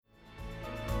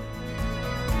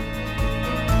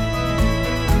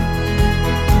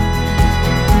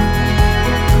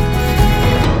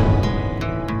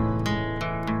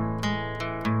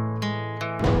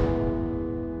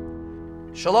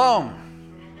Shalom.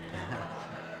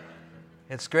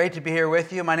 It's great to be here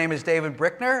with you. My name is David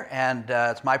Brickner, and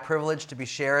it's my privilege to be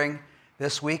sharing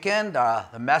this weekend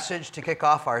the message to kick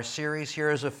off our series,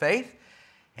 Heroes of Faith.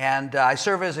 And I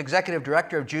serve as Executive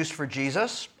Director of Juice for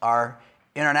Jesus. Our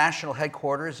international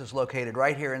headquarters is located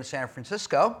right here in San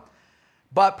Francisco.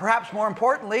 But perhaps more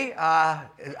importantly,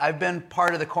 I've been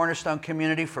part of the Cornerstone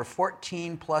community for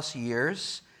 14 plus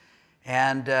years.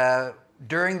 And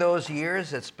during those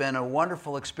years, it's been a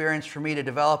wonderful experience for me to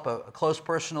develop a close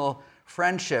personal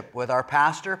friendship with our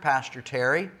pastor, Pastor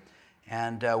Terry.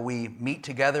 And we meet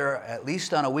together at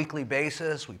least on a weekly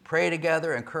basis. We pray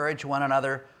together, encourage one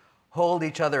another, hold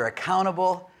each other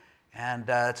accountable. And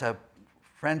it's a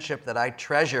friendship that I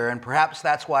treasure. And perhaps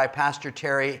that's why Pastor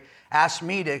Terry asked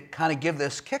me to kind of give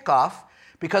this kickoff,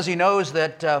 because he knows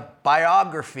that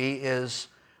biography is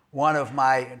one of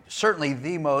my, certainly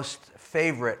the most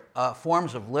favorite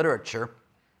forms of literature,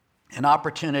 an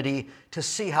opportunity to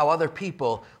see how other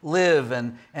people live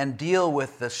and deal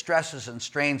with the stresses and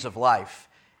strains of life.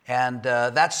 And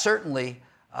that's certainly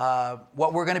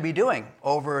what we're going to be doing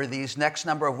over these next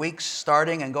number of weeks,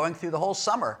 starting and going through the whole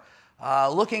summer,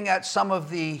 looking at some of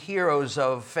the heroes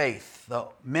of faith, the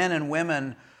men and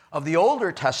women of the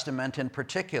Older Testament in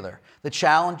particular, the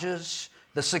challenges,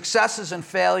 the successes and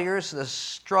failures, the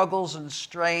struggles and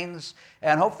strains,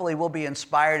 and hopefully we'll be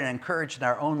inspired and encouraged in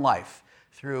our own life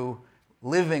through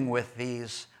living with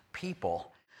these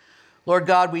people. Lord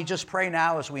God, we just pray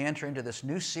now as we enter into this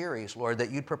new series, Lord,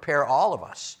 that you'd prepare all of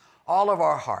us, all of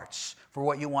our hearts for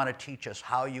what you want to teach us,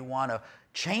 how you want to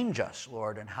change us,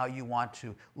 Lord, and how you want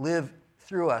to live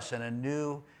through us in a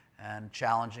new and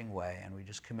challenging way. And we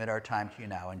just commit our time to you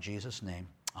now. In Jesus' name,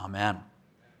 amen.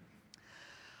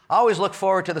 I always look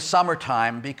forward to the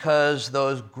summertime because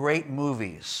those great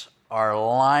movies are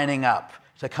lining up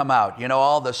to come out. You know,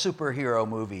 all the superhero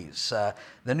movies,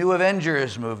 the new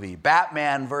Avengers movie,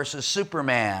 Batman versus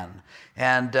Superman.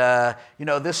 And,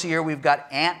 this year we've got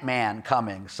Ant-Man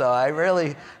coming. So I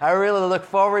really look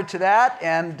forward to that.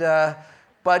 And,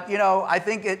 but I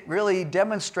think it really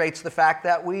demonstrates the fact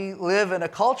that we live in a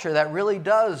culture that really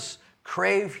does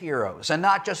crave heroes, and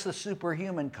not just the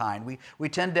superhuman kind. We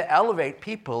tend to elevate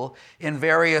people in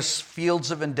various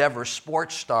fields of endeavor,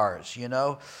 sports stars,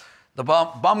 the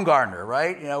Bumgarner,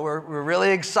 right? We're really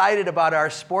excited about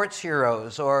our sports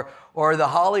heroes or the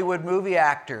Hollywood movie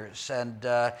actors, and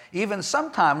even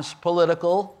sometimes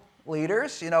political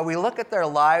leaders. We look at their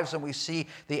lives and we see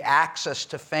the access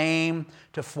to fame,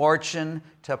 to fortune,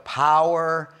 to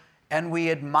power, and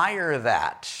we admire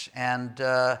that.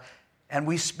 And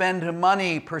we spend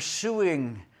money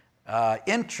pursuing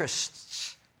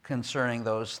interests concerning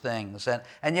those things.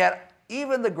 And yet,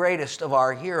 even the greatest of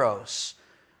our heroes,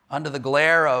 under the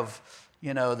glare of,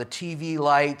 the TV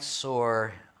lights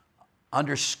or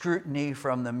under scrutiny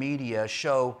from the media,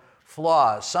 show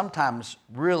flaws, sometimes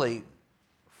really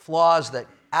flaws that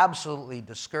absolutely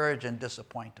discourage and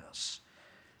disappoint us.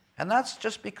 And that's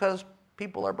just because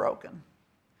people are broken.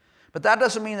 But that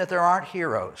doesn't mean that there aren't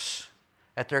heroes,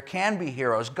 that there can be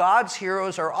heroes. God's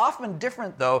heroes are often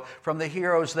different, though, from the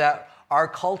heroes that our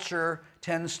culture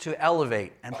tends to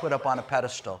elevate and put up on a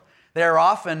pedestal. They're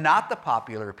often not the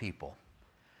popular people.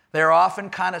 They're often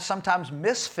kind of sometimes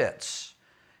misfits.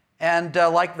 And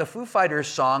like the Foo Fighters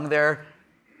song, they're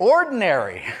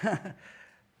ordinary.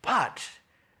 But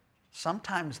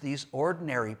sometimes these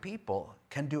ordinary people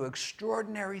can do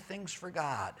extraordinary things for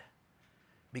God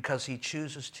because he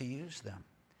chooses to use them.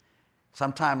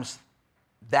 Sometimes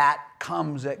that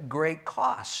comes at great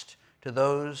cost to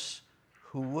those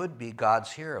who would be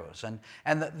God's heroes.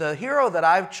 And the hero that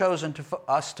I've chosen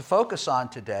us to focus on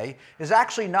today is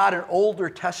actually not an Older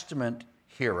Testament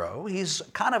hero. He's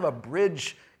kind of a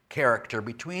bridge character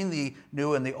between the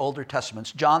New and the Older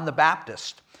Testaments, John the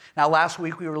Baptist. Now, last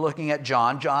week we were looking at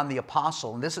John the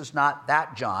Apostle, and this is not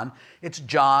that John, it's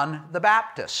John the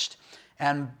Baptist.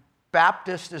 And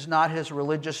Baptist is not his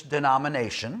religious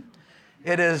denomination.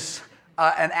 It is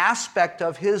an aspect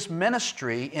of his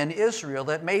ministry in Israel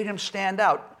that made him stand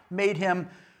out, made him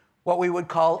what we would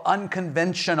call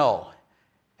unconventional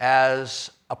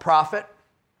as a prophet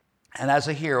and as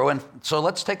a hero. And so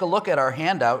let's take a look at our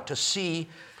handout to see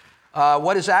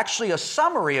what is actually a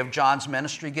summary of John's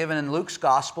ministry given in Luke's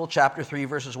Gospel, chapter 3,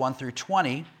 verses 1 through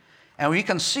 20. And we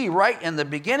can see right in the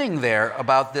beginning there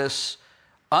about this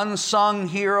unsung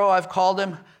hero, I've called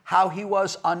him, how he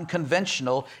was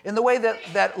unconventional in the way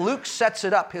that Luke sets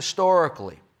it up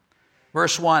historically.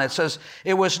 Verse 1, it says,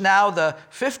 "It was now the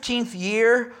 15th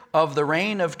year of the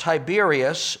reign of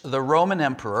Tiberius, the Roman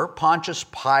emperor. Pontius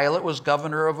Pilate was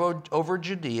governor over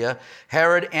Judea.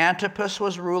 Herod Antipas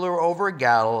was ruler over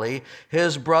Galilee.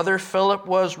 His brother Philip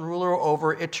was ruler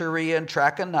over Iturea and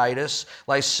Trachonitis.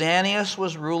 Lysanias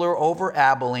was ruler over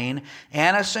Abilene.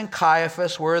 Annas and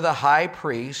Caiaphas were the high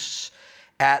priests.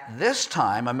 At this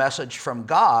time, a message from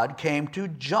God came to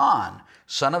John,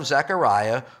 son of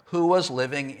Zechariah, who was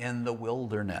living in the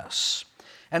wilderness."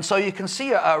 And so you can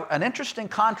see an interesting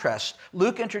contrast.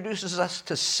 Luke introduces us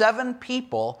to 7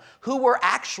 people who were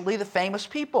actually the famous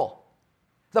people,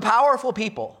 the powerful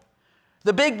people,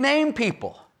 the big name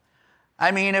people.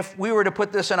 I mean, if we were to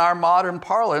put this in our modern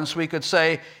parlance, we could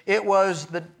say it was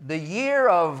the year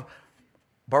of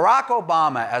Barack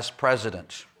Obama as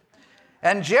president,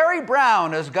 and Jerry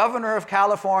Brown as governor of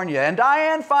California, and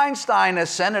Dianne Feinstein as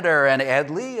senator, and Ed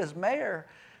Lee as mayor.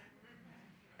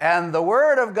 And the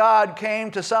word of God came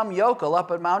to some yokel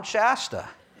up at Mount Shasta.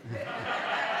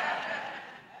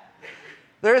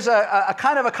 There's a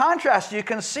kind of a contrast you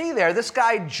can see there. This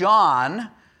guy,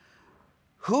 John,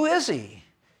 who is he?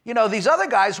 You know, these other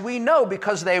guys we know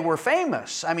because they were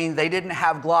famous. I mean, they didn't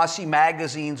have glossy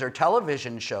magazines or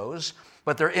television shows,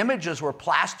 but their images were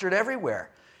plastered everywhere.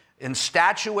 In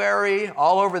statuary,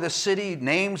 all over the city,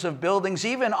 names of buildings,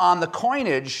 even on the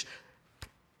coinage,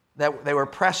 that they were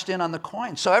pressed in on the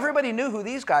coin. So everybody knew who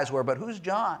these guys were, but who's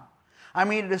John? I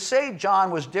mean, to say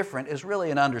John was different is really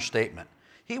an understatement.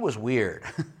 He was weird.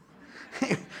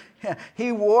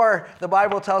 He wore, the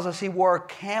Bible tells us, he wore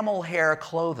camel hair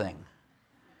clothing.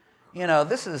 You know,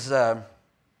 this is,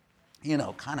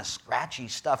 kind of scratchy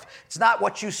stuff. It's not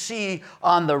what you see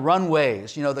on the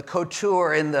runways, the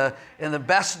couture in the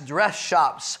best dress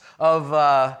shops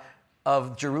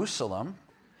of Jerusalem.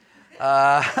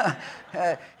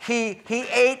 He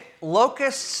ate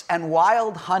locusts and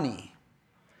wild honey.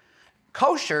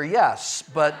 Kosher, yes,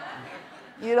 but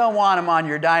you don't want him on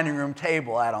your dining room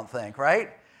table, I don't think, right?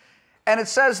 And it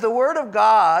says the word of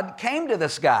God came to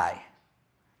this guy,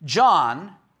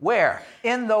 John. Where?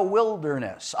 In the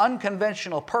wilderness.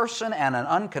 Unconventional person and an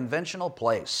unconventional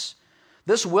place.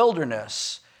 This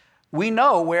wilderness, we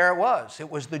know where it was.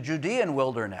 It was the Judean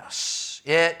wilderness.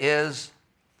 It is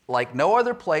like no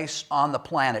other place on the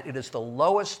planet. It is the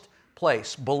lowest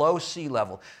place, below sea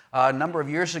level. A number of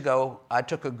years ago, I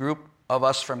took a group of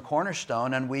us from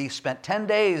Cornerstone, and we spent 10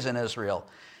 days in Israel.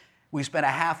 We spent a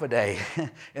half a day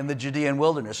in the Judean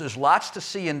wilderness. There's lots to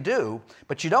see and do,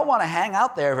 but you don't want to hang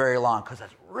out there very long because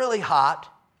it's really hot,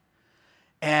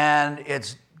 and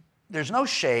there's no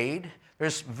shade.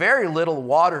 There's very little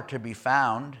water to be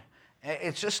found.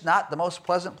 It's just not the most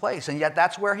pleasant place, and yet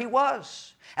that's where he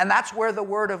was. And that's where the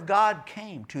word of God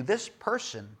came to this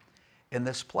person in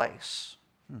this place.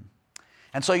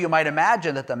 And so you might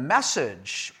imagine that the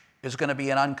message is going to be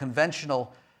an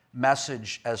unconventional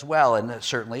message as well, and it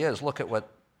certainly is. Look at what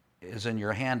is in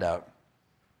your handout.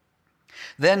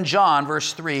 Then John,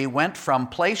 verse 3, went from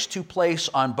place to place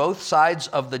on both sides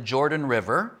of the Jordan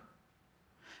River.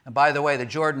 And by the way, the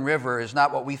Jordan River is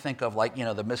not what we think of like,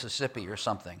 the Mississippi or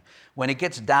something. When it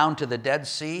gets down to the Dead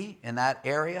Sea in that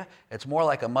area, it's more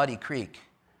like a muddy creek.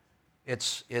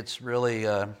 It's really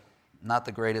not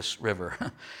the greatest river.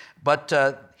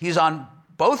 But he's on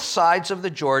both sides of the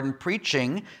Jordan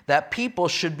preaching that people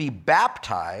should be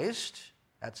baptized,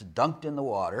 that's dunked in the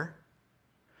water,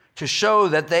 to show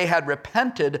that they had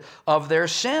repented of their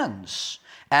sins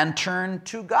and turned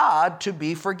to God to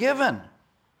be forgiven.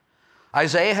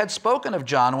 Isaiah had spoken of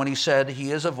John when he said,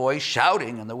 "He is a voice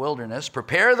shouting in the wilderness,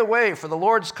 prepare the way for the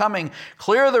Lord's coming,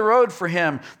 clear the road for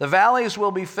him. The valleys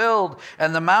will be filled,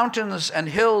 and the mountains and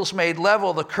hills made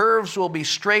level. The curves will be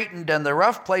straightened, and the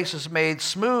rough places made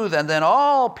smooth, and then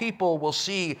all people will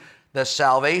see the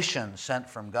salvation sent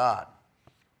from God."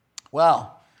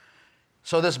 Well,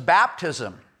 so this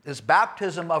baptism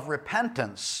of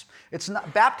repentance,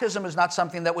 baptism is not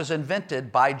something that was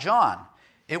invented by John.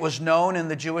 It was known in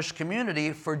the Jewish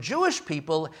community for Jewish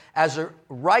people as a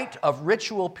rite of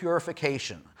ritual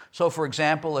purification. So, for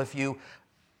example, if you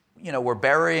were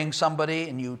burying somebody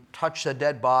and you touched a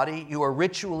dead body, you were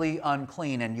ritually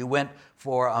unclean and you went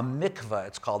for a mikveh,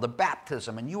 it's called a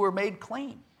baptism, and you were made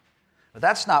clean. But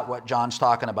that's not what John's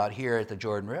talking about here at the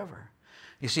Jordan River.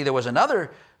 You see, there was another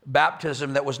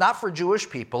baptism that was not for Jewish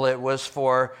people. It was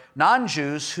for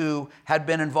non-Jews who had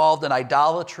been involved in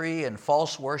idolatry and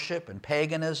false worship and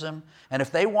paganism. And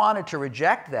if they wanted to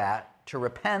reject that, to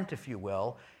repent, if you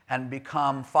will, and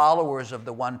become followers of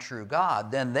the one true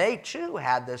God, then they too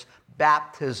had this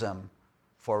baptism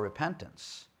for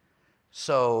repentance.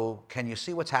 So can you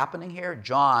see what's happening here?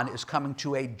 John is coming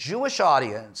to a Jewish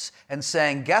audience and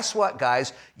saying, guess what,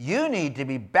 guys? You need to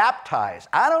be baptized.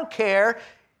 I don't care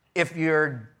if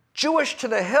you're Jewish to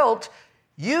the hilt.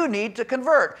 You need to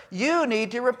convert. You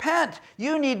need to repent.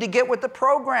 You need to get with the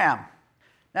program.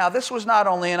 Now, this was not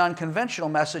only an unconventional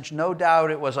message, no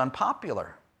doubt it was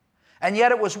unpopular. And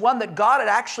yet it was one that God had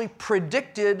actually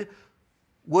predicted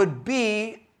would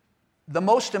be the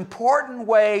most important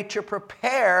way to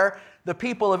prepare the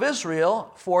people of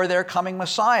Israel for their coming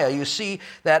Messiah. You see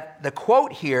that the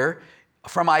quote here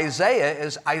from Isaiah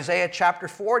is Isaiah chapter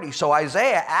 40. So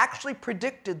Isaiah actually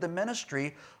predicted the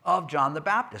ministry of John the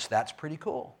Baptist. That's pretty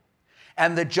cool.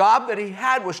 And the job that he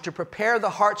had was to prepare the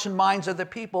hearts and minds of the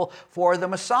people for the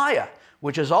Messiah,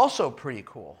 which is also pretty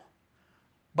cool.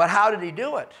 But how did he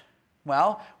do it?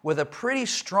 Well, with a pretty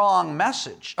strong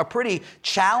message, a pretty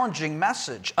challenging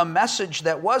message, a message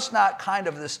that was not kind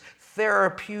of this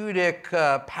therapeutic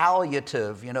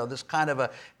palliative, this kind of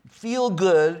a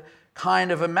feel-good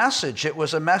kind of a message. It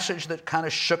was a message that kind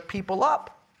of shook people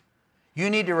up. You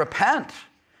need to repent.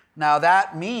 Now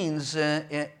that means,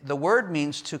 the word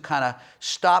means to kind of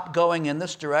stop going in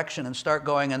this direction and start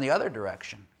going in the other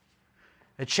direction.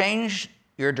 To change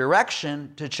your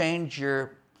direction, to change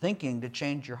your thinking, to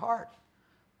change your heart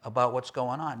about what's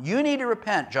going on. You need to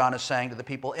repent, John is saying to the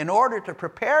people, in order to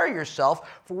prepare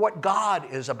yourself for what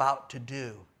God is about to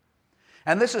do.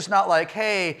 And this is not like,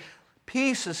 hey,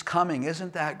 peace is coming,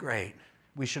 isn't that great?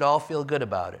 We should all feel good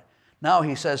about it. No,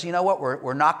 he says, you know what,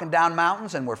 we're knocking down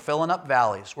mountains and we're filling up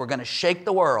valleys. We're going to shake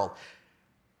the world.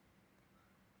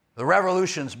 The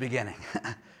revolution's beginning.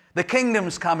 The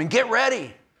kingdom's coming. Get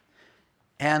ready.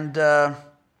 And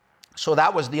so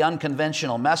that was the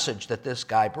unconventional message that this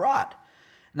guy brought.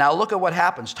 Now look at what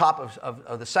happens, top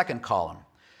of the second column.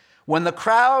 When the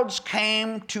crowds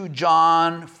came to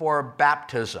John for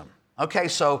baptism. Okay,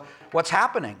 so what's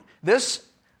happening? This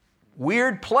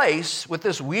weird place with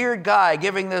this weird guy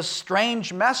giving this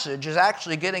strange message is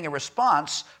actually getting a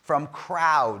response from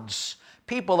crowds.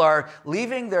 People are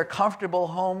leaving their comfortable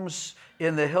homes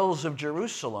in the hills of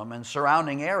Jerusalem and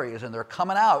surrounding areas, and they're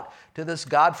coming out to this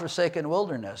God-forsaken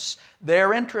wilderness.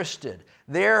 They're interested.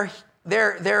 They're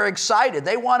excited.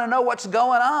 They want to know what's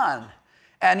going on.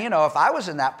 And, if I was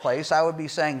in that place, I would be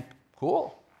saying,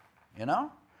 cool,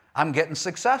 I'm getting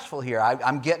successful here.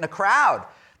 I'm getting a crowd.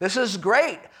 This is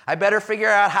great. I better figure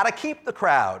out how to keep the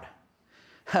crowd.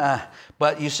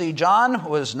 But you see, John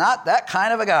was not that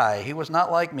kind of a guy. He was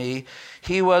not like me.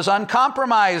 He was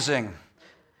uncompromising.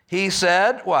 He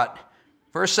said, what?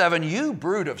 Verse 7, you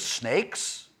brood of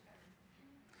snakes.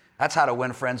 That's how to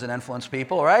win friends and influence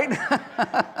people, right?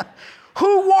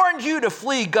 Who warned you to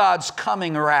flee God's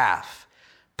coming wrath?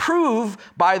 Prove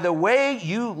by the way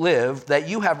you live that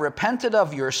you have repented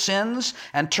of your sins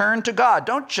and turned to God.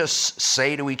 Don't just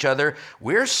say to each other,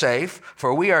 we're safe,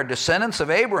 for we are descendants of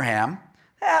Abraham.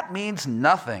 That means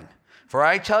nothing. For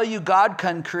I tell you, God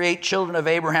can create children of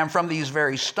Abraham from these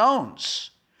very stones.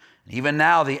 Even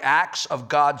now, the axe of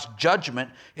God's judgment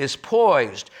is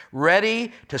poised,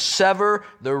 ready to sever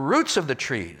the roots of the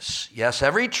trees. Yes,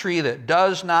 every tree that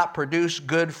does not produce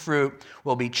good fruit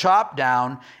will be chopped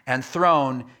down and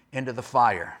thrown into the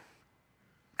fire.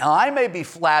 Now, I may be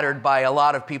flattered by a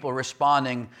lot of people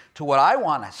responding to what I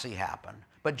want to see happen,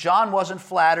 but John wasn't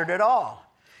flattered at all.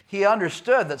 He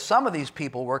understood that some of these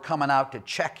people were coming out to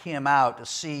check him out, to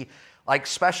see, like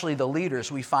especially the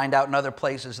leaders. We find out in other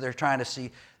places they're trying to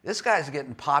see, this guy's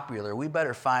getting popular. We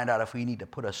better find out if we need to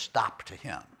put a stop to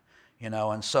him,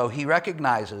 And so he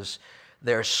recognizes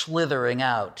they're slithering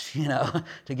out,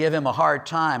 to give him a hard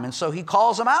time. And so he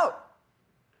calls them out.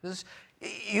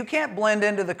 You can't blend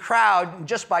into the crowd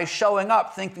just by showing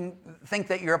up, think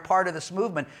that you're a part of this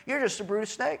movement. You're just a brood of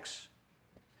snakes.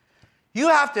 You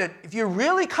have to, if you're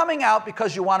really coming out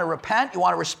because you want to repent, you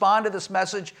want to respond to this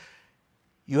message,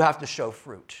 you have to show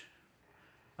fruit.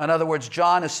 In other words,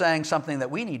 John is saying something that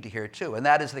we need to hear too, and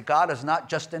that is that God is not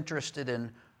just interested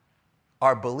in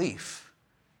our belief,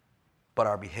 but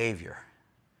our behavior.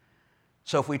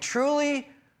 So if we truly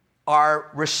are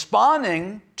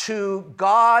responding to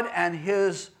God and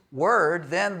His Word,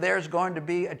 then there's going to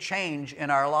be a change in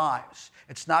our lives.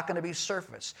 It's not going to be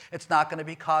surface. It's not going to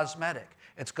be cosmetic.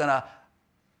 It's going to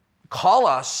call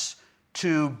us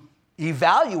to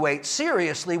evaluate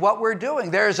seriously what we're doing.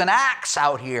 There's an axe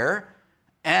out here,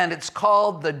 and it's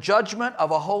called the judgment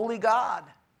of a holy God.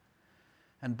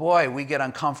 And boy, we get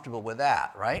uncomfortable with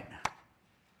that, right?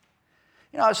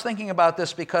 I was thinking about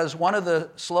this because one of the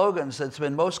slogans that's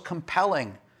been most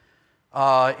compelling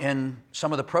in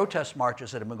some of the protest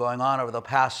marches that have been going on over the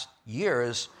past year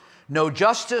is, no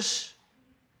justice,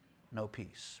 no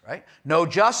peace, right? No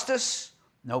justice,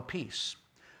 no peace.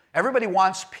 Everybody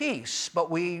wants peace,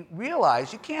 but we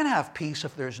realize you can't have peace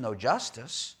if there's no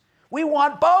justice. We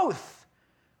want both.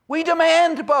 We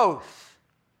demand both.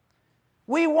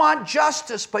 We want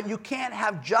justice, but you can't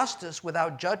have justice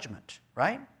without judgment,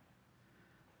 right?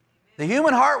 The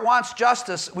human heart wants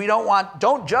justice. We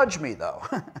don't judge me though,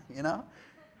 you know?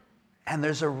 And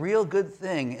there's a real good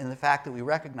thing in the fact that we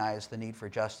recognize the need for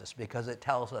justice, because it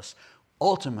tells us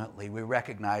ultimately we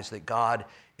recognize that God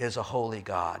is a holy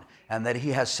God and that he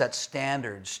has set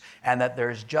standards and that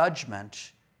there's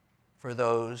judgment for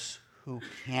those who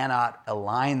cannot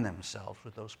align themselves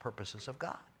with those purposes of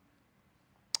God.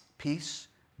 Peace,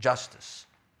 justice,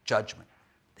 judgment,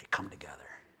 they come together.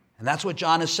 And that's what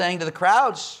John is saying to the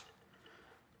crowds.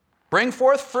 Bring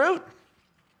forth fruit.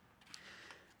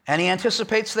 And he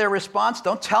anticipates their response.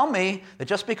 Don't tell me that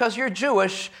just because you're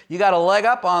Jewish, you got a leg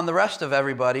up on the rest of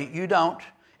everybody. You don't.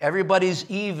 Everybody's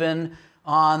even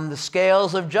on the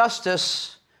scales of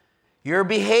justice. Your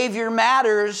behavior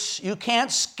matters. You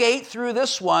can't skate through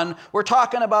this one. We're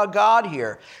talking about God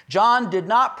here. John did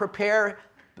not prepare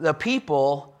the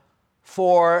people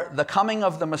for the coming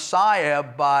of the Messiah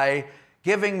by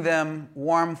giving them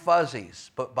warm fuzzies,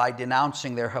 but by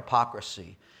denouncing their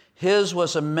hypocrisy. His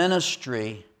was a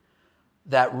ministry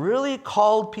that really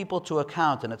called people to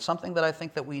account, and it's something that I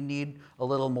think that we need a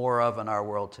little more of in our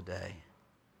world today.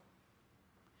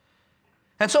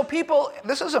 And so people,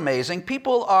 this is amazing,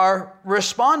 people are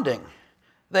responding.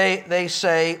 They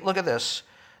say, look at this,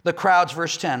 the crowds,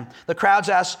 verse 10, the crowds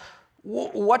ask,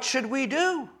 what should we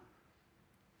do?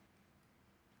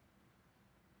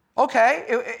 Okay,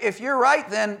 if you're right,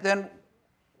 then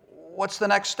what's the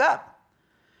next step?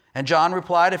 And John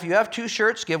replied, if you have 2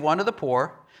 shirts, give one to the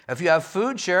poor. If you have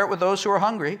food, share it with those who are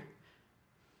hungry.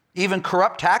 Even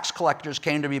corrupt tax collectors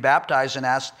came to be baptized and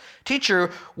asked,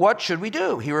 Teacher, what should we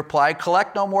do? He replied,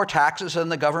 collect no more taxes than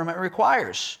the government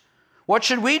requires. What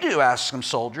should we do? Asked some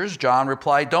soldiers. John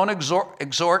replied, don't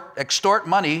extort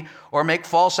money or make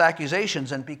false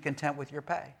accusations, and be content with your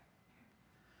pay.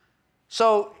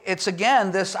 So it's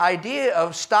again this idea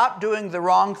of stop doing the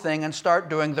wrong thing and start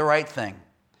doing the right thing.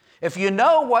 If you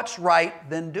know what's right,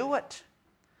 then do it.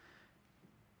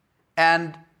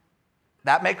 And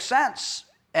that makes sense.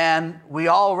 And we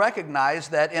all recognize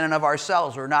that in and of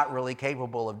ourselves, we're not really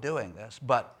capable of doing this.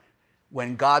 But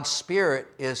when God's Spirit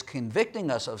is convicting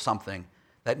us of something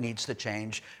that needs to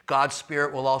change, God's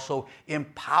Spirit will also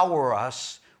empower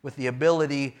us with the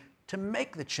ability to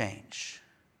make the change.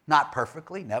 Not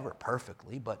perfectly, never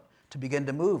perfectly, but to begin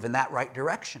to move in that right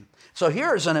direction. So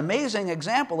here's an amazing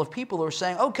example of people who are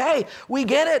saying, okay, we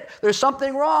get it. There's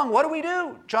something wrong. What do we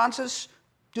do? John says,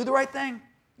 do the right thing.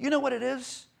 You know what it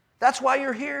is. That's why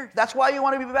you're here. That's why you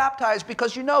want to be baptized,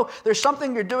 because you know there's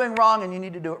something you're doing wrong and you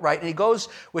need to do it right. And he goes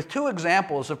with 2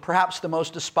 examples of perhaps the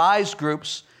most despised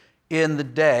groups in the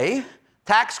day.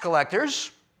 Tax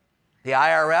collectors, the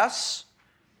IRS.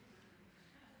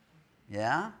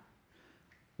 Yeah.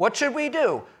 What should we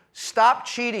do? Stop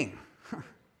cheating.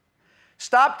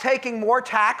 Stop taking more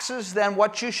taxes than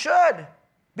what you should.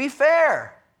 Be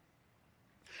fair.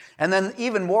 And then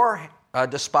even more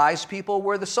despised people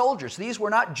were the soldiers. These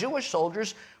were not Jewish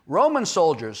soldiers, Roman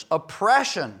soldiers.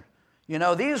 Oppression. You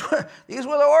know, these were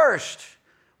the worst.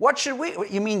 What should we?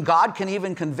 You mean God can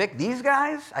even convict these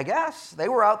guys? I guess. They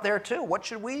were out there too. What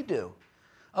should we do?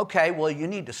 Okay, well, you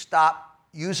need to stop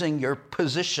using your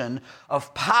position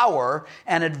of power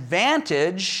and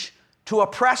advantage to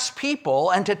oppress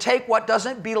people and to take what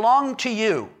doesn't belong to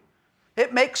you.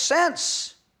 It makes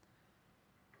sense.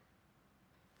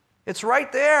 It's right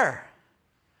there.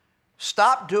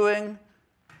 Stop doing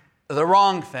the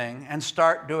wrong thing and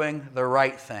start doing the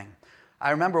right thing.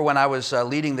 I remember when I was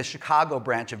leading the Chicago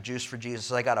branch of Juice for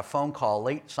Jesus, I got a phone call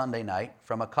late Sunday night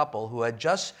from a couple who had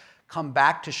just come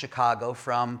back to Chicago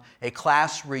from a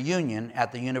class reunion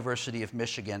at the University of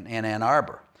Michigan in Ann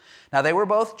Arbor. Now, they were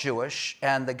both Jewish,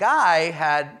 and the guy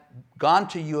had gone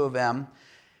to U of M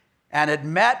and had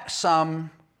met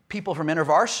some people from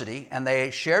InterVarsity, and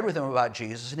they shared with him about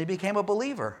Jesus, and he became a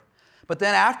believer. But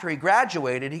then after he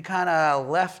graduated, he kind of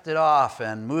left it off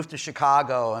and moved to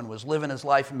Chicago and was living his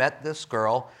life, met this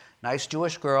girl, nice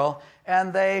Jewish girl,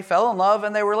 and they fell in love,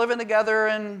 and they were living together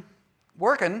and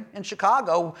working in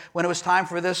Chicago when it was time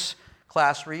for this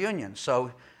class reunion.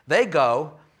 So they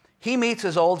go, he meets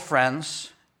his old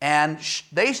friends, and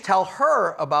they tell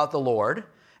her about the Lord,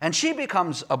 and she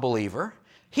becomes a believer.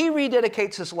 He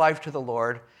rededicates his life to the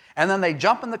Lord, and then they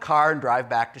jump in the car and drive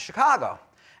back to Chicago.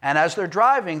 And as they're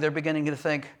driving, they're beginning to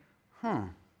think,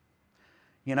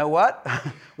 you know what?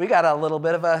 We got a little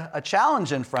bit of a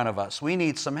challenge in front of us. We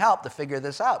need some help to figure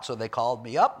this out. So they called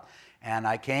me up, and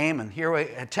I came, and here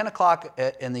at 10 o'clock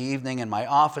in the evening in my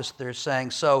office, they're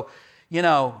saying, so,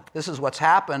 this is what's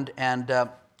happened, and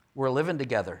we're living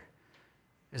together.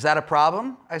 Is that a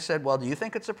problem? I said, well, do you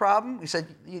think it's a problem?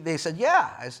 They said,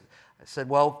 yeah. I said,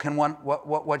 well,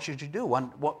 what should you do?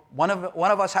 One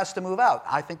of us has to move out.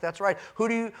 I think that's right. Who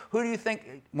do you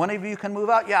think? One of you can move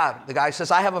out? Yeah. The guy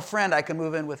says, I have a friend. I can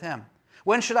move in with him.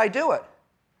 When should I do it?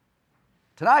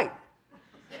 Tonight.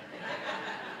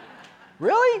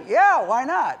 Really? Yeah. Why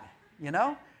not?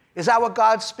 Is that what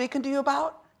God's speaking to you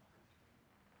about?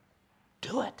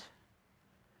 Do it.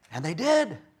 And they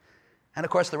did. And of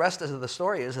course, the rest of the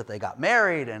story is that they got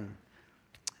married, and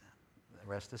the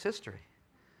rest is history.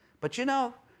 But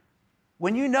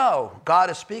when you know God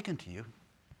is speaking to you,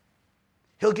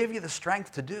 He'll give you the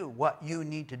strength to do what you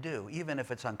need to do, even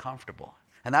if it's uncomfortable.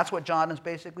 And that's what John is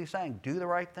basically saying. Do the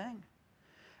right thing.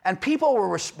 And people were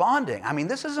responding. I mean,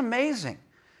 this is amazing.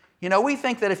 We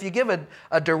think that if you give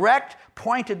a direct,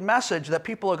 pointed message that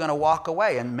people are going to walk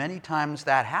away, and many times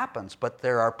that happens. But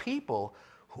there are people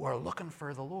who are looking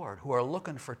for the Lord, who are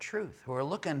looking for truth, who are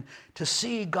looking to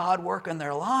see God work in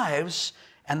their lives,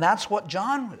 and that's what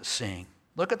John was seeing.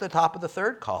 Look at the top of the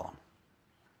third column.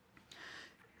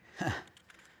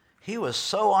 He was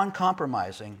so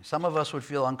uncompromising. Some of us would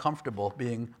feel uncomfortable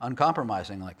being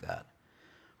uncompromising like that.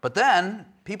 But then,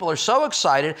 people are so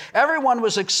excited, everyone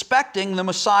was expecting the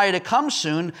Messiah to come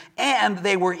soon, and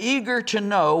they were eager to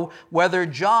know whether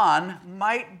John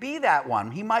might be that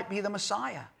one. He might be the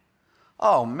Messiah.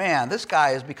 Oh man, this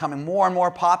guy is becoming more and more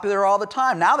popular all the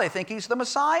time. Now they think he's the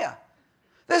Messiah.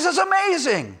 This is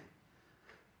amazing.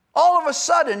 All of a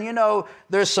sudden,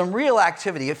 there's some real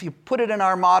activity. If you put it in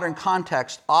our modern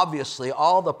context, obviously,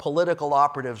 all the political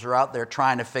operatives are out there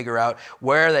trying to figure out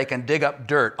where they can dig up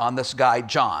dirt on this guy,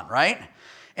 John, right?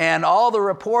 And all the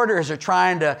reporters are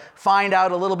trying to find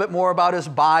out a little bit more about his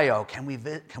bio. Can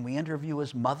we interview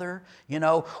his mother?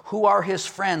 Who are his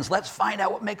friends? Let's find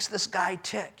out what makes this guy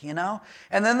tick,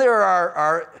 And then there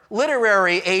are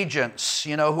literary agents,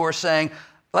 who are saying,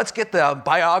 let's get the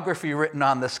biography written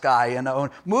on this guy,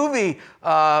 Movie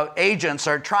agents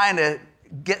are trying to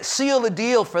seal the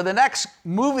deal for the next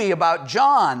movie about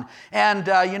John. And,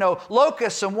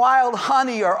 locusts and wild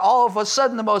honey are all of a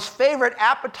sudden the most favorite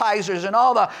appetizers in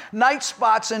all the night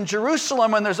spots in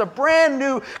Jerusalem. And there's a brand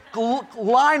new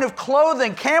line of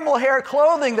clothing, camel hair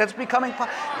clothing that's becoming,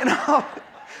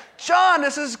 John,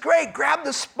 this is great. Grab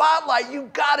the spotlight. You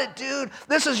got it, dude.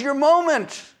 This is your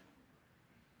moment.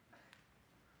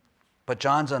 But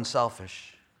John's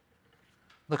unselfish.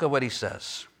 Look at what he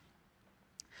says.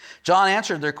 John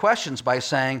answered their questions by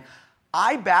saying,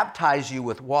 I baptize you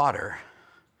with water,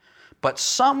 but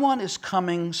someone is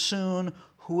coming soon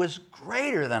who is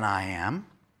greater than I am,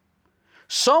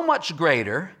 so much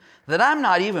greater that I'm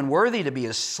not even worthy to be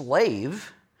his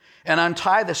slave and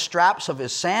untie the straps of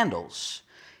his sandals.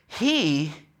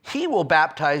 He will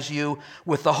baptize you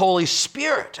with the Holy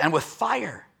Spirit and with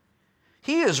fire.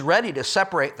 He is ready to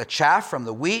separate the chaff from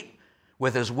the wheat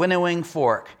with his winnowing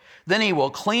fork. Then he will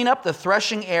clean up the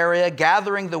threshing area,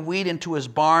 gathering the wheat into his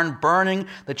barn, burning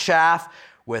the chaff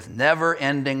with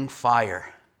never-ending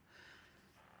fire.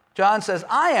 John says,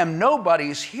 I am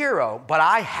nobody's hero, but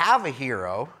I have a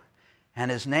hero,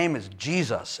 and his name is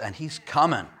Jesus, and he's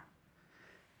coming.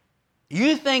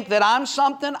 You think that I'm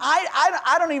something? I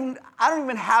don't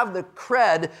even have the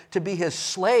cred to be his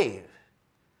slave.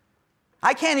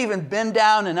 I can't even bend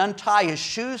down and untie his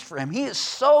shoes for him. He is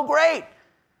so great.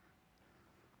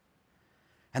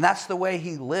 And that's the way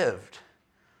he lived.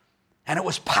 And it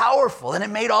was powerful, and it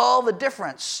made all the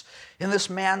difference in this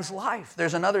man's life.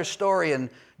 There's another story in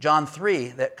John 3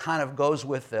 that kind of goes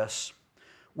with this,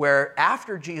 where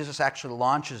after Jesus actually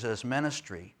launches his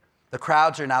ministry, the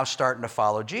crowds are now starting to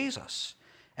follow Jesus.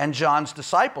 And John's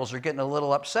disciples are getting a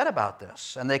little upset about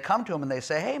this. And they come to him and they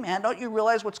say, hey man, don't you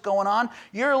realize what's going on?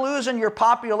 You're losing your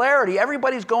popularity.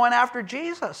 Everybody's going after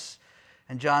Jesus.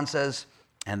 And John says,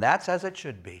 and that's as it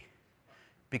should be,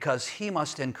 because he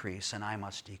must increase and I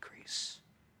must decrease.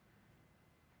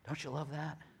 Don't you love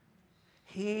that?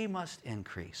 He must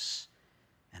increase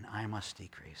and I must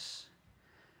decrease.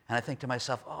 And I think to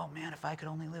myself, oh man, if I could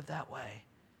only live that way.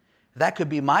 That could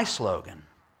be my slogan.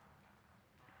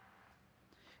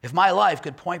 If my life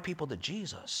could point people to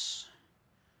Jesus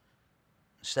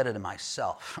instead of to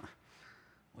myself,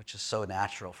 which is so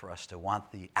natural for us to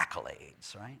want the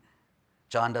accolades, right?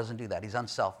 John doesn't do that. He's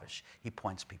unselfish. He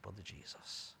points people to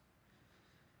Jesus.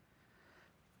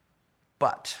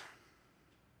 But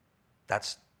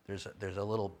there's a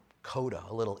little coda,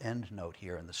 a little end note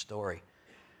here in the story.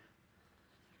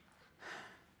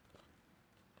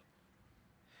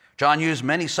 John used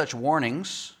many such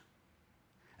warnings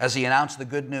as he announced the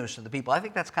good news to the people. I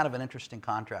think that's kind of an interesting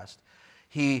contrast.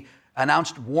 He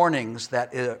announced warnings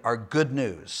that are good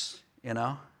news, you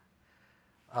know.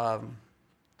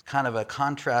 Kind of a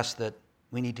contrast that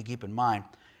we need to keep in mind.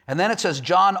 And then it says,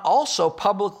 John also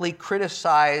publicly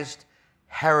criticized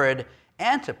Herod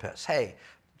Antipas. Hey,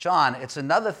 John, it's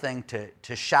another thing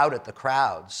to shout at the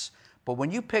crowds, but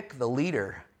when you pick the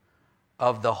leader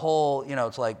of the whole, you know,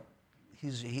 it's like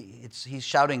he's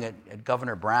shouting at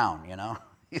Governor Brown, you know.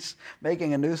 He's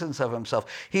making a nuisance of himself.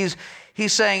 He's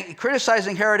saying,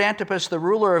 criticizing Herod Antipas, the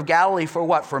ruler of Galilee, for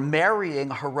what? For marrying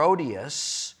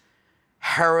Herodias,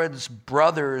 Herod's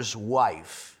brother's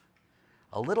wife.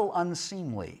 A little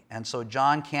unseemly. And so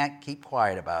John can't keep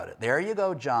quiet about it. There you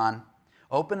go, John.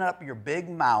 Open up your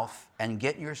big mouth and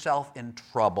get yourself in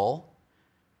trouble.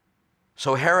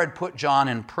 So Herod put John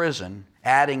in prison,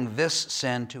 adding this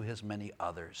sin to his many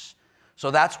others. So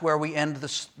that's where we end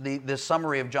the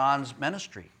summary of John's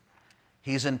ministry.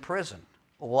 He's in prison,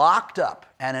 locked up,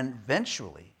 and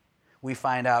eventually we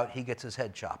find out he gets his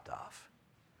head chopped off.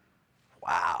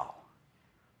 Wow.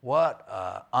 What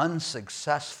an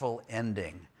unsuccessful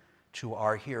ending to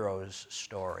our hero's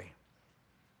story.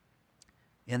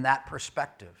 In that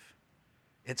perspective,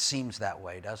 it seems that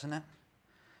way, doesn't it?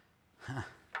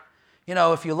 You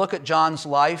know, if you look at John's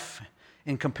life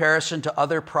in comparison to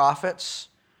other prophets,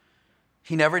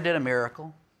 he never did a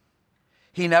miracle.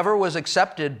 He never was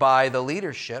accepted by the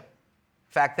leadership.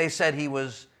 In fact, they said he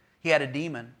had a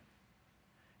demon.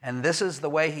 And this is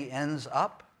the way he ends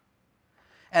up.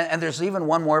 And there's even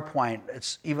one more point.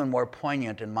 It's even more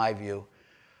poignant in my view.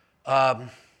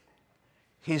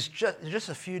 He's just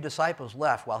a few disciples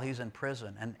left while he's in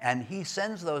prison. And he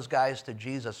sends those guys to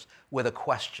Jesus with a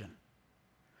question.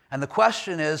 And the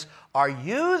question is, are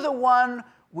you the one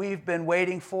we've been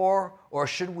waiting for, or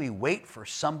should we wait for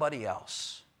somebody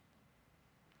else?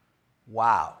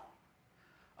 Wow.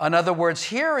 In other words,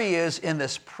 here he is in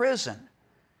this prison,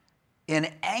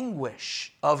 in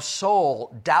anguish of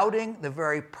soul, doubting the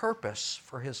very purpose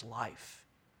for his life.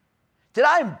 Did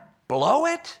I blow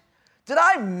it? Did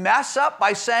I mess up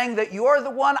by saying that you're the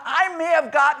one? I may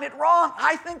have gotten it wrong.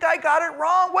 I think I got it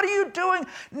wrong. What are you doing?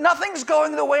 Nothing's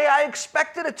going the way I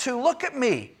expected it to. Look at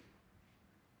me.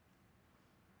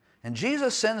 And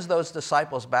Jesus sends those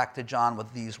disciples back to John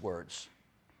with these words.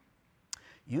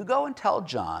 You go and tell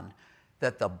John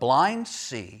that the blind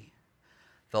see,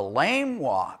 the lame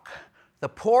walk, the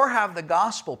poor have the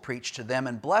gospel preached to them,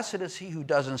 and blessed is he who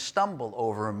doesn't stumble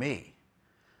over me.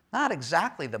 Not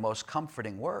exactly the most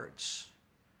comforting words.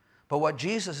 But what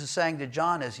Jesus is saying to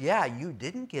John is, yeah, you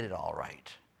didn't get it all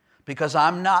right. Because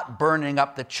I'm not burning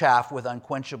up the chaff with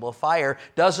unquenchable fire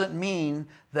doesn't mean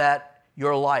that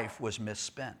your life was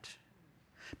misspent.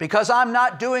 Because I'm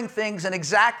not doing things in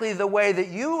exactly the way that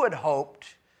you had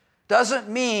hoped doesn't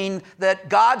mean that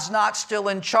God's not still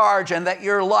in charge and that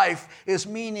your life is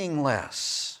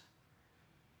meaningless.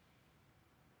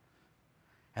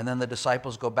 And then the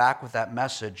disciples go back with that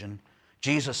message, and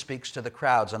Jesus speaks to the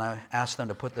crowds, and I asked them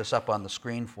to put this up on the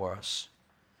screen for us.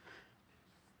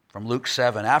 From Luke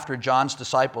 7, after John's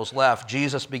disciples left,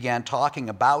 Jesus began talking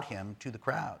about him to the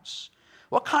crowds.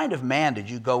 What kind of man did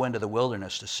you go into the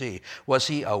wilderness to see? Was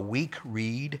he a weak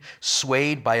reed,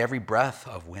 swayed by every breath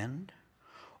of wind?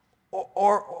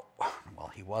 Well,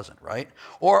 he wasn't, right?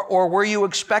 Or were you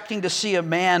expecting to see a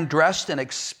man dressed in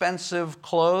expensive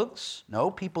clothes? No,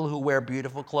 people who wear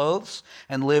beautiful clothes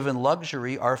and live in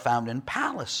luxury are found in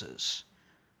palaces.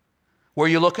 Were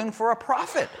you looking for a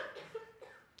prophet?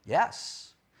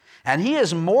 Yes. And he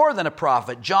is more than a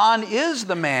prophet. John is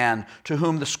the man to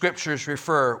whom the scriptures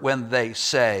refer when they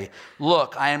say,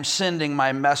 look, I am sending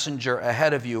my messenger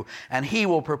ahead of you, and he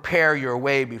will prepare your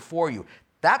way before you.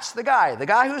 That's the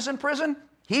guy who's in prison.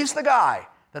 He's the guy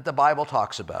that the Bible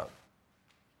talks about.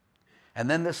 And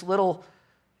then this little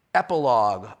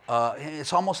epilogue,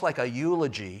 it's almost like a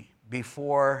eulogy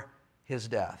before his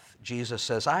death. Jesus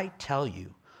says, I tell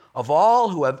you, of all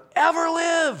who have ever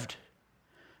lived,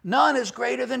 none is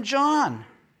greater than John.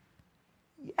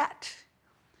 Yet,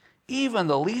 even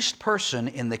the least person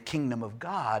in the kingdom of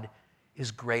God is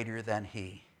greater than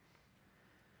he.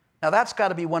 Now, that's got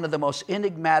to be one of the most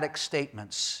enigmatic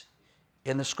statements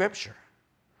in the scripture.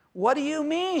 What do you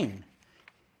mean?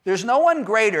 There's no one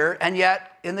greater, and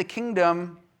yet in the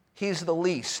kingdom, he's the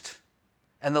least,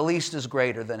 and the least is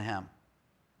greater than him.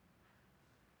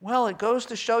 Well, it goes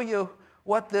to show you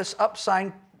what this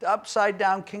upside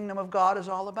down kingdom of God is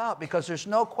all about, because there's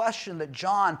no question that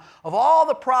John, of all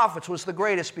the prophets, was the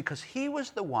greatest because he was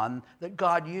the one that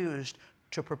God used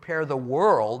to prepare the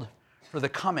world for the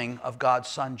coming of God's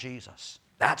Son, Jesus.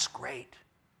 That's great.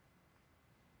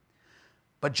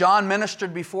 But John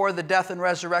ministered before the death and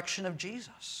resurrection of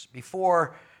Jesus,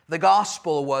 before the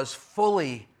gospel was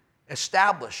fully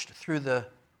established through the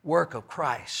work of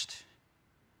Christ.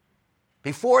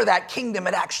 Before that kingdom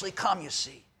had actually come, you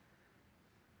see.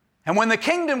 And when the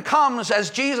kingdom comes,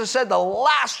 as Jesus said, the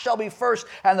last shall be first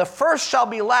and the first shall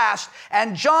be last.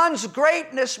 And John's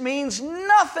greatness means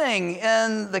nothing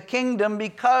in the kingdom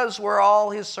because we're all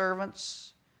his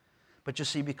servants. But you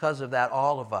see, because of that,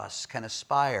 all of us can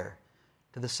aspire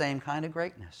to the same kind of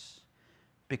greatness.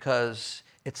 Because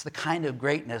it's the kind of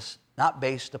greatness not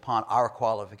based upon our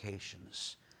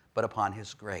qualifications, but upon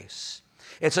his grace.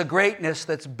 It's a greatness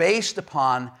that's based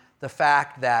upon the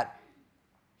fact that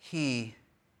he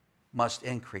must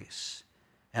increase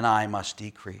and I must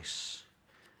decrease.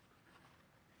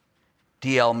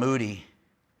 D.L. Moody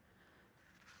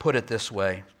put it this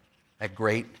way, a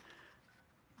great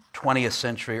 20th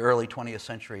century, early 20th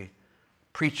century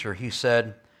preacher. He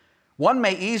said, "One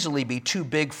may easily be too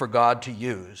big for God to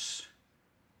use,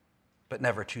 but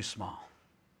never too small."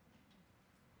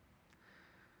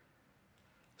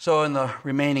 So in the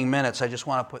remaining minutes, I just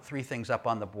want to put three things up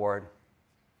on the board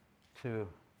to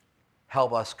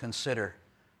help us consider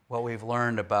what we've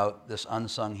learned about this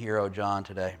unsung hero, John,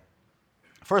 today.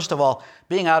 First of all,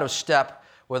 being out of step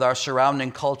with our surrounding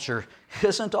culture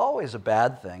isn't always a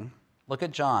bad thing. Look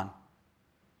at John.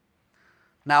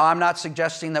 Now, I'm not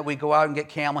suggesting that we go out and get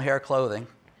camel hair clothing.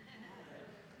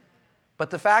 But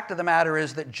the fact of the matter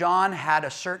is that John had a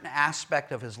certain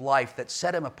aspect of his life that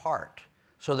set him apart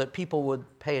so that people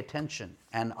would pay attention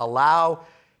and allow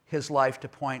his life to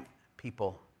point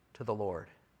people to the Lord.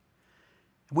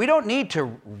 We don't need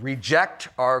to reject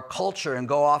our culture and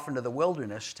go off into the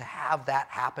wilderness to have that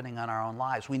happening in our own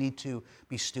lives. We need to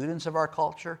be students of our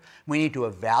culture. We need to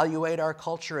evaluate our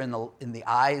culture in the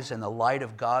eyes and the light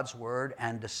of God's Word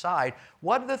and decide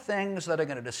what are the things that are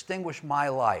going to distinguish my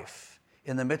life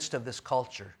in the midst of this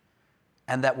culture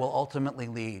and that will ultimately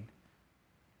lead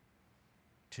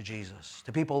to Jesus,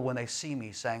 to people when they see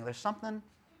me saying there's something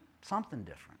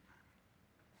different.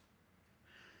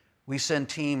 We send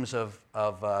teams of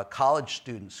college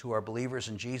students who are believers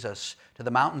in Jesus to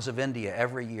the mountains of India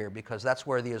every year because that's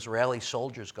where the Israeli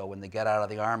soldiers go when they get out of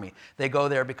the army. They go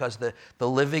there because the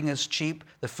living is cheap,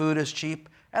 the food is cheap,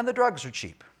 and the drugs are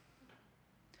cheap.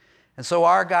 And so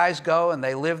our guys go and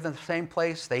they live in the same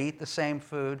place, they eat the same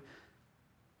food,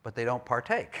 but they don't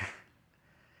partake.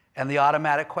 And the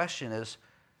automatic question is,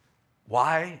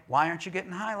 why aren't you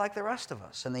getting high like the rest of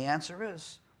us? And the answer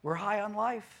is, we're high on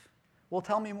life. Well,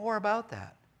 tell me more about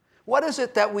that. What is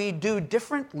it that we do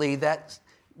differently that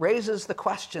raises the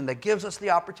question, that gives us the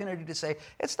opportunity to say,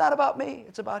 it's not about me,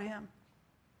 it's about him?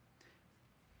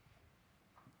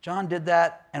 John did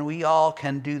that, and we all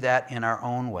can do that in our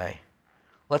own way.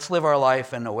 Let's live our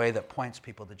life in a way that points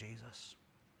people to Jesus.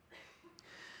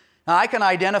 Now, I can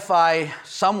identify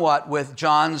somewhat with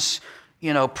John's,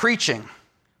 preaching,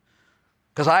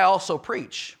 because I also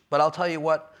preach. But I'll tell you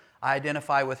what I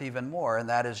identify with even more, and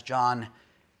that is John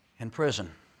in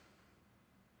prison.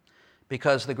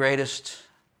 Because the greatest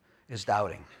is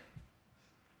doubting.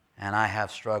 And I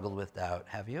have struggled with doubt.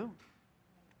 Have you?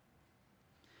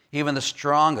 Even the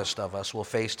strongest of us will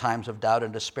face times of doubt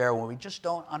and despair when we just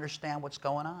don't understand what's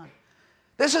going on.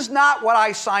 This is not what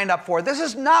I signed up for. This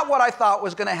is not what I thought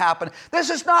was going to happen. This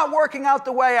is not working out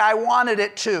the way I wanted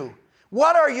it to.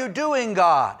 What are you doing,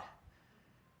 God?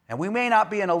 And we may not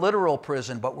be in a literal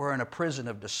prison, but we're in a prison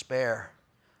of despair,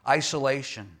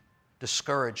 isolation,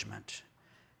 discouragement.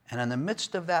 And in the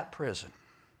midst of that prison,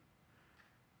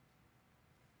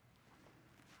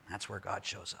 that's where God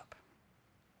shows up.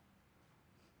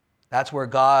 That's where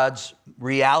God's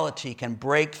reality can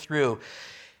break through.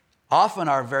 Often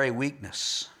our very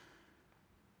weakness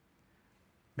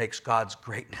makes God's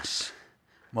greatness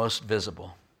most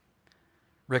visible.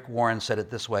 Rick Warren said it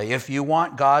this way: if you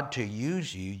want God to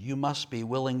use you, you must be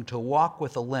willing to walk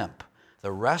with a limp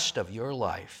the rest of your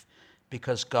life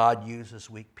because God uses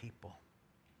weak people.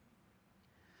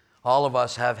 All of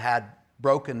us have had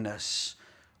brokenness,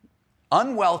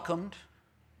 unwelcomed,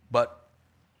 but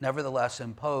nevertheless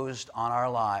imposed on our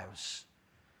lives.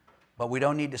 But we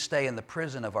don't need to stay in the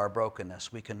prison of our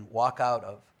brokenness. We can walk out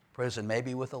of prison,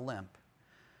 maybe with a limp,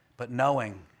 but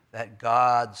knowing that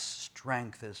God's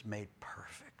strength is made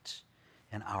perfect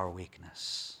in our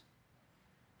weakness.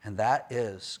 And that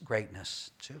is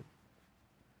greatness too.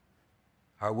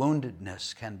 Our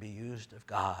woundedness can be used of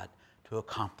God to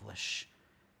accomplish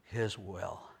his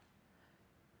will.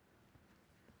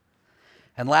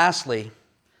 And lastly,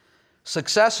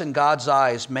 success in God's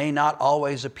eyes may not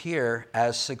always appear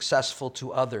as successful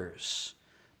to others,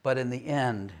 But in the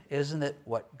end, isn't it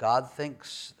what God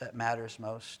thinks that matters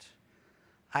most?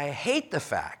 I hate the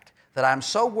fact that I'm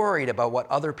so worried about what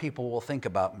other people will think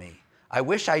about me. I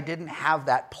wish I didn't have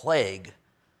that plague,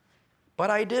 but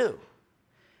I do.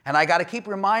 And I got to keep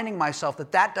reminding myself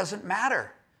that that doesn't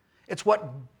matter. It's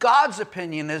what God's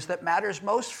opinion is that matters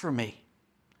most for me.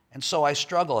 And so I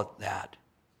struggle at that.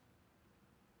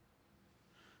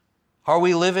 Are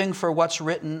we living for what's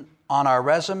written on our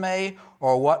resume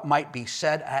or what might be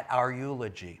said at our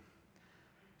eulogy?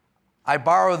 I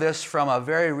borrow this from a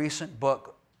very recent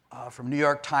book from New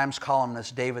York Times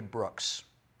columnist David Brooks.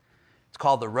 It's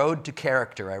called The Road to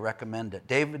Character. I recommend it.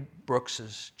 David Brooks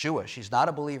is Jewish. He's not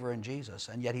a believer in Jesus,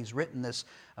 and yet he's written this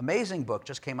amazing book,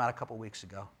 just came out a couple weeks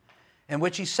ago, in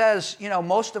which he says,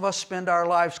 most of us spend our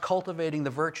lives cultivating the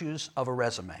virtues of a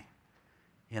resume,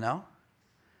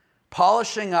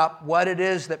 polishing up what it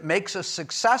is that makes us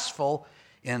successful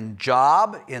in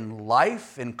job, in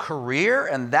life, in career,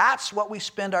 and that's what we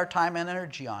spend our time and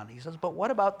energy on. He says, but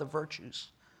what about the virtues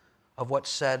of what's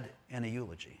said in a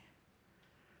eulogy?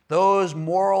 Those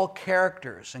moral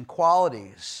characters and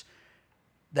qualities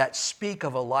that speak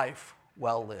of a life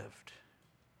well lived.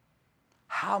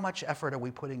 How much effort are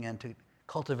we putting into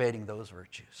cultivating those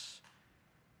virtues?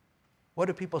 What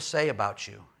do people say about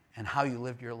you and how you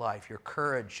lived your life? Your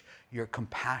courage, your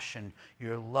compassion,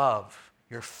 your love,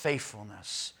 your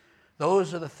faithfulness.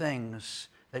 Those are the things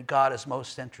that God is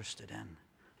most interested in.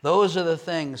 Those are the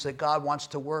things that God wants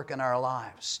to work in our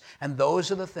lives. And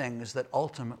those are the things that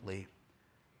ultimately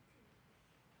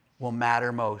will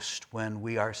matter most when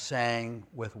we are saying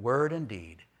with word and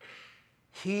deed,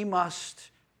 He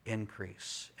must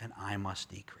increase and I must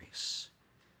decrease.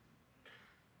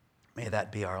 May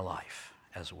that be our life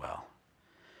as well.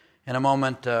 In a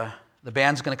moment, the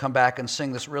band's going to come back and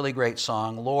sing this really great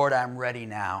song, Lord, I'm Ready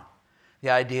Now. The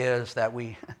idea is that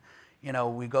we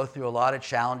go through a lot of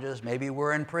challenges. Maybe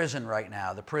we're in prison right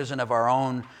now, the prison of our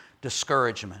own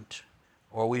discouragement,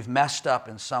 or we've messed up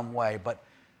in some way, but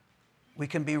we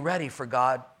can be ready for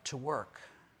God to work.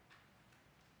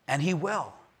 And He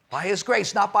will, by His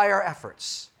grace, not by our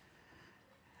efforts.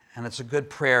 And it's a good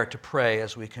prayer to pray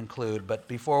as we conclude. But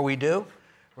before we do,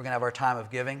 we're going to have our time of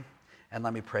giving. And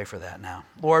let me pray for that now.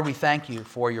 Lord, we thank You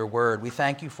for Your word. We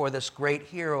thank You for this great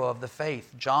hero of the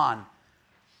faith, John,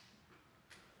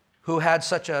 who had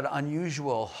such an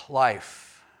unusual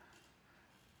life,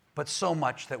 but so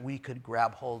much that we could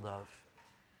grab hold of.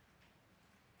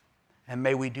 And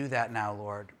may we do that now,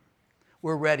 Lord.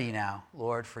 We're ready now,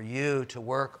 Lord, for You to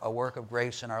work a work of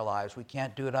grace in our lives. We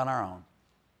can't do it on our own.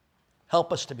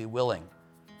 Help us to be willing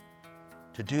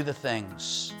to do the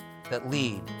things that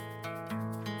lead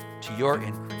to Your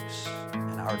increase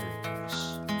and our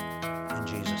decrease. In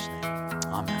Jesus' name.